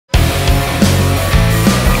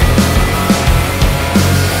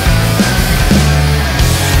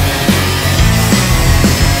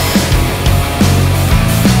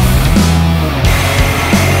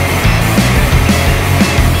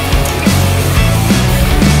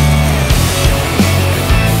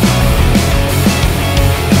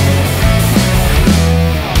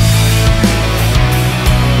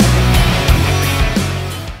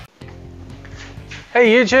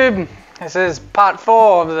Hey YouTube, this is part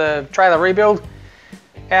 4 of the trailer rebuild.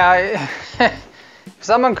 If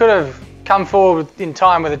someone could have come forward in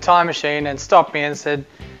time with a time machine and stopped me and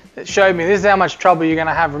showed me this is how much trouble you're going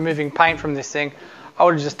to have removing paint from this thing, I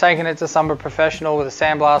would have just taken it to some professional with a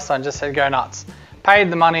sandblaster and just said go nuts. Paid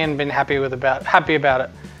the money and been happy about it.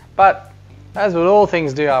 But as with all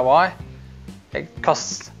things DIY, it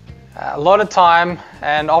costs a lot of time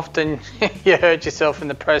and often you hurt yourself in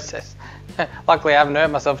the process. Luckily I haven't hurt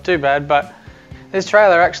myself too bad, but this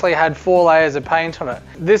trailer actually had 4 layers of paint on it.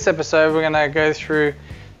 This episode we're going to go through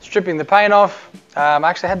stripping the paint off. I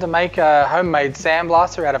actually had to make a homemade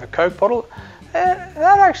sandblaster out of a Coke bottle. That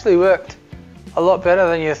actually worked a lot better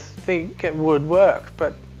than you think it would work,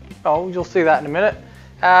 but you'll see that in a minute.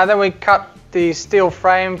 Then we cut the steel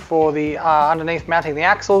frame for the underneath mounting the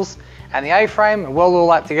axles and the A-frame and weld all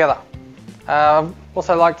that together. I'd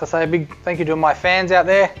also like to say a big thank you to my fans out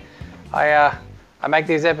there. I make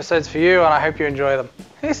these episodes for you and I hope you enjoy them.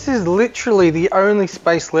 This is literally the only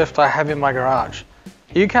space left I have in my garage.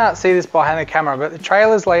 You can't see this behind the camera, but the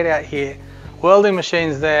trailer's laid out here, welding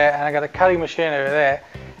machine's there, and I got a cutting machine over there.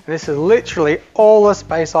 And this is literally all the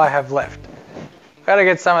space I have left. I've got to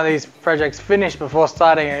get some of these projects finished before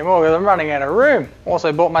starting anymore because I'm running out of room.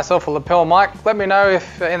 Also bought myself a lapel mic. Let me know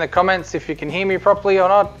if in the comments if you can hear me properly or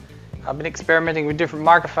not. I've been experimenting with different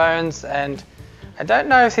microphones and I don't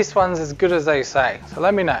know if this one's as good as they say, so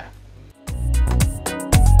let me know.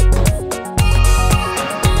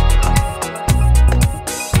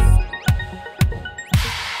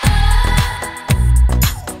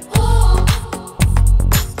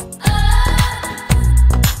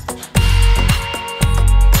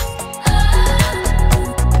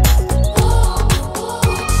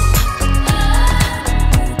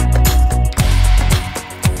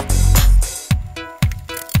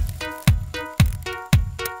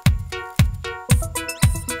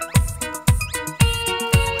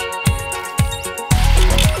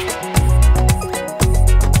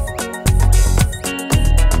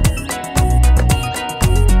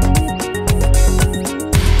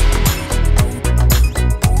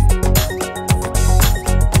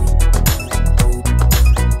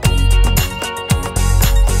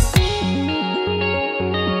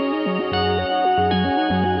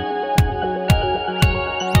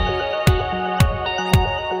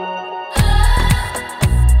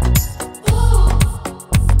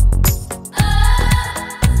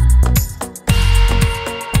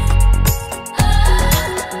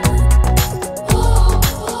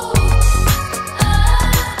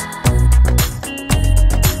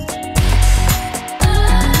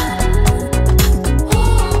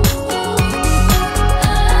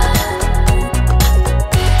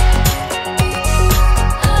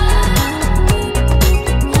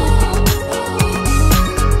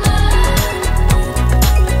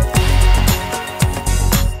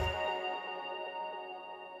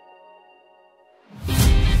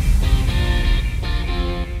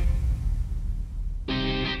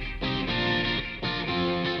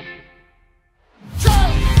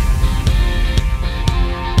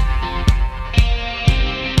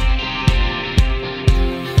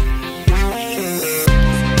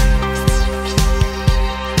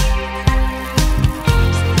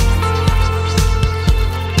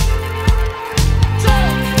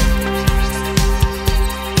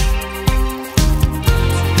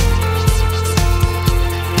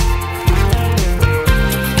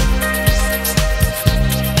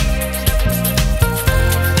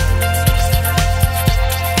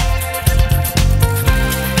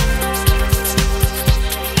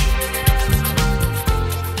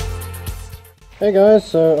 Hey guys,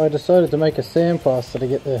 so I decided to make a sandblaster to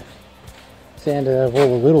get the sand out of all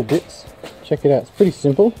the little bits. Check it out, it's pretty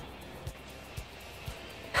simple.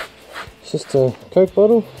 It's just a Coke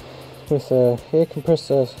bottle with a air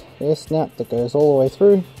compressor air snout that goes all the way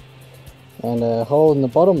through and a hole in the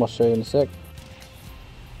bottom. I'll show you in a sec.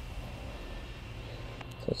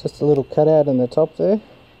 So it's just a little cutout in the top there.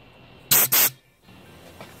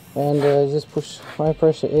 And just push high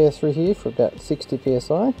pressure air through here for about 60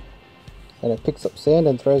 psi. And it picks up sand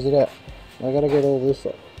and throws it out. I gotta get all this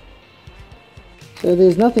off. So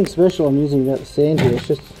there's nothing special I'm using about the sand here, it's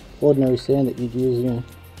just ordinary sand that you'd use, you know,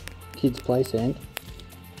 kids play sand.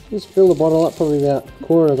 Just fill the bottle up probably about a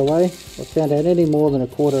quarter of the way. I found out any more than a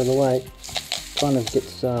quarter of the way kind of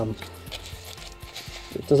gets, it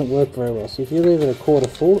doesn't work very well. So if you leave it a quarter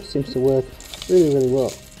full, it seems to work really, really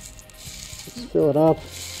well. Let's fill it up.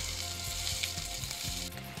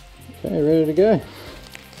 Okay, ready to go.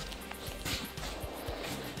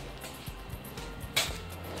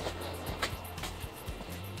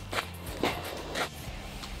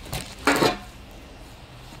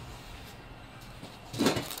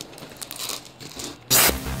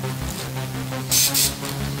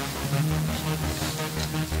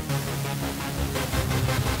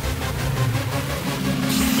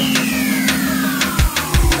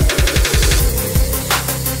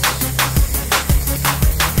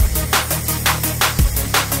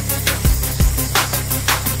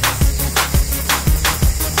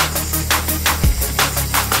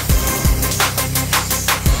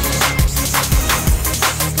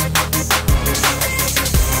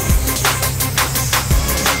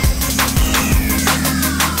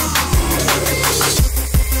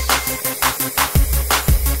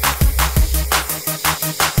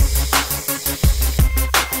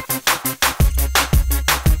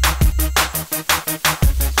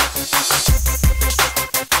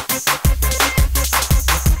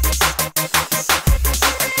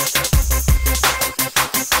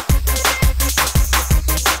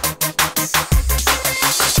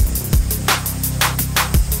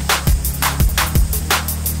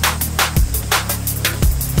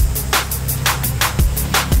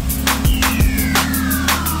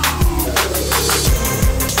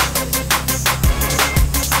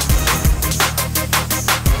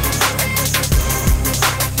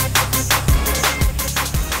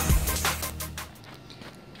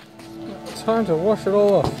 time to wash it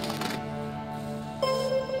all off.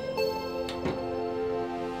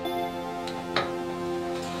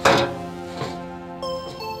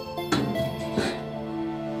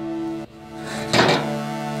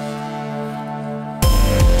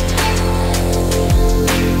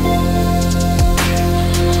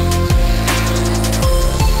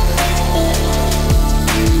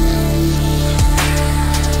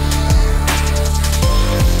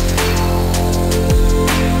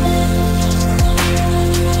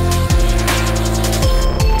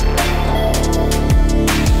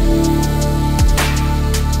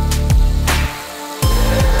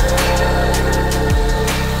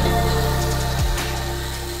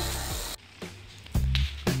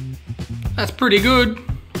 That's pretty good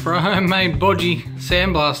for a homemade bodgy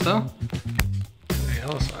sandblaster. The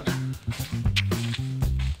other side.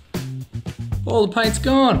 All the paint's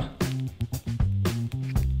gone.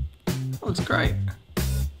 Looks great.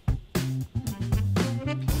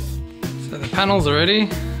 So the panels are ready.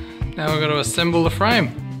 Now we've got to assemble the frame.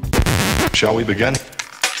 Shall we begin?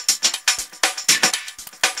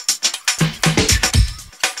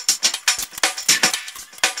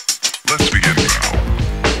 Let's begin now.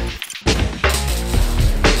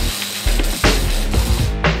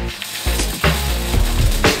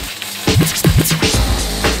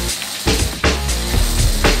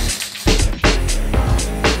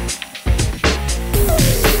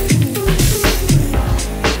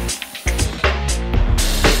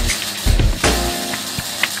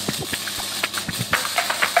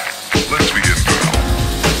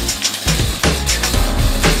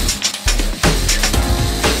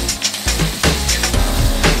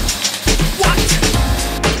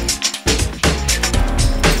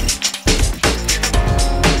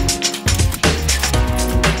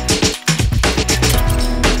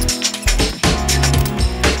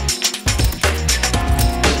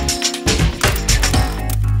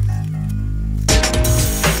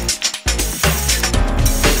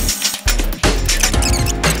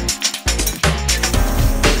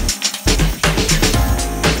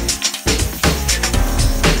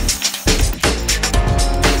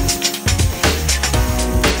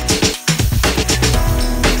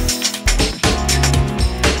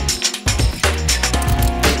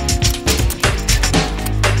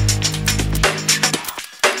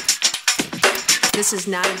 This is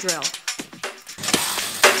not a drill.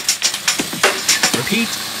 Repeat,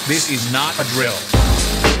 this is not a drill.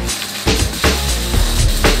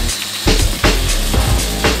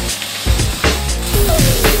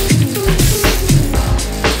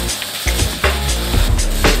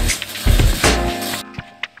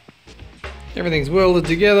 Everything's welded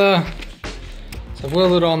together. So I've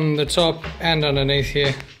welded on the top and underneath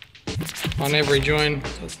here on every joint,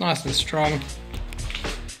 so it's nice and strong.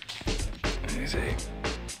 You see,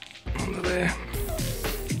 under there.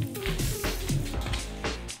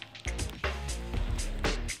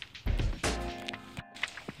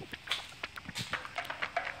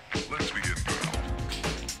 Let's begin.